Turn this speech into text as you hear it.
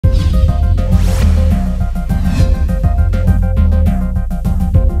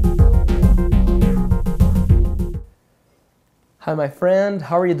Hi my friend,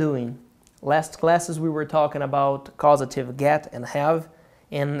 how are you doing? Last classes we were talking about causative get and have,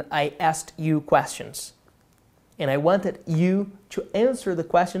 and I asked you questions. And I wanted you to answer the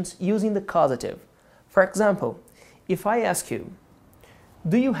questions using the causative. For example, if I ask you,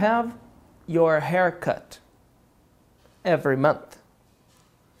 do you have your hair cut every month?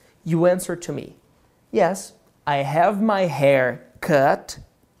 You answer to me, yes, I have my hair cut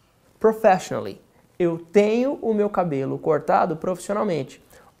professionally. Eu tenho o meu cabelo cortado profissionalmente.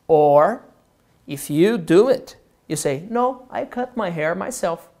 Or, if you do it, you say, no, I cut my hair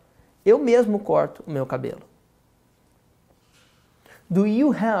myself. Eu mesmo corto o meu cabelo. Do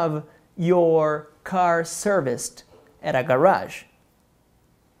you have your car serviced at a garage?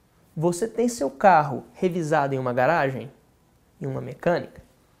 Você tem seu carro revisado em uma garagem? Em uma mecânica?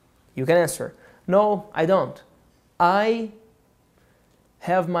 You can answer, no, I don't. I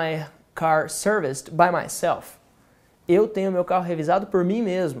have my car serviced by myself. Eu tenho meu carro revisado por mim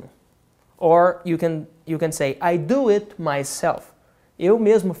mesmo. Or you can say, I do it myself. Eu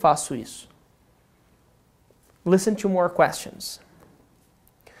mesmo faço isso. Listen to more questions.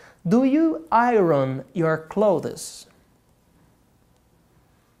 Do you iron your clothes?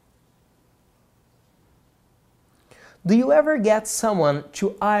 Do you ever get someone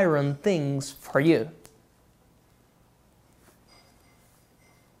to iron things for you?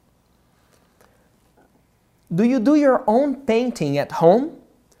 Do you do your own painting at home?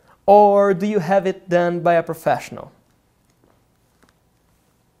 Or do you have it done by a professional?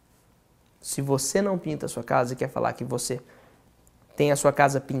 Se você não pinta a sua casa e quer falar que você tem a sua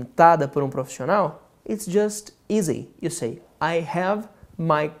casa pintada por um profissional, it's just easy. You say, I have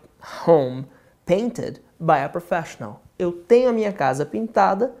my home painted by a professional. Eu tenho a minha casa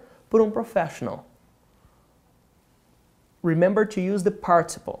pintada por um professional. Remember to use the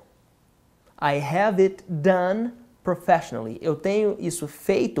participle. I have it done professionally. Eu tenho isso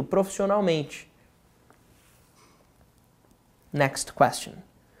feito profissionalmente. Next question.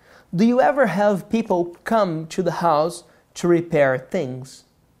 Do you ever have people come to the house to repair things?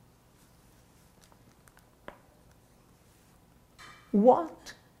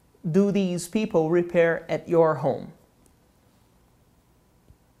 What do these people repair at your home?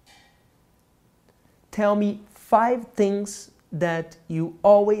 Tell me 5 things that you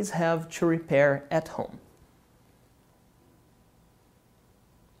always have to repair at home.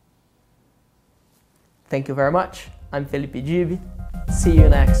 Thank you very much. I'm Felipe Dibi. See you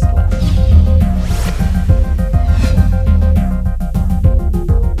next class.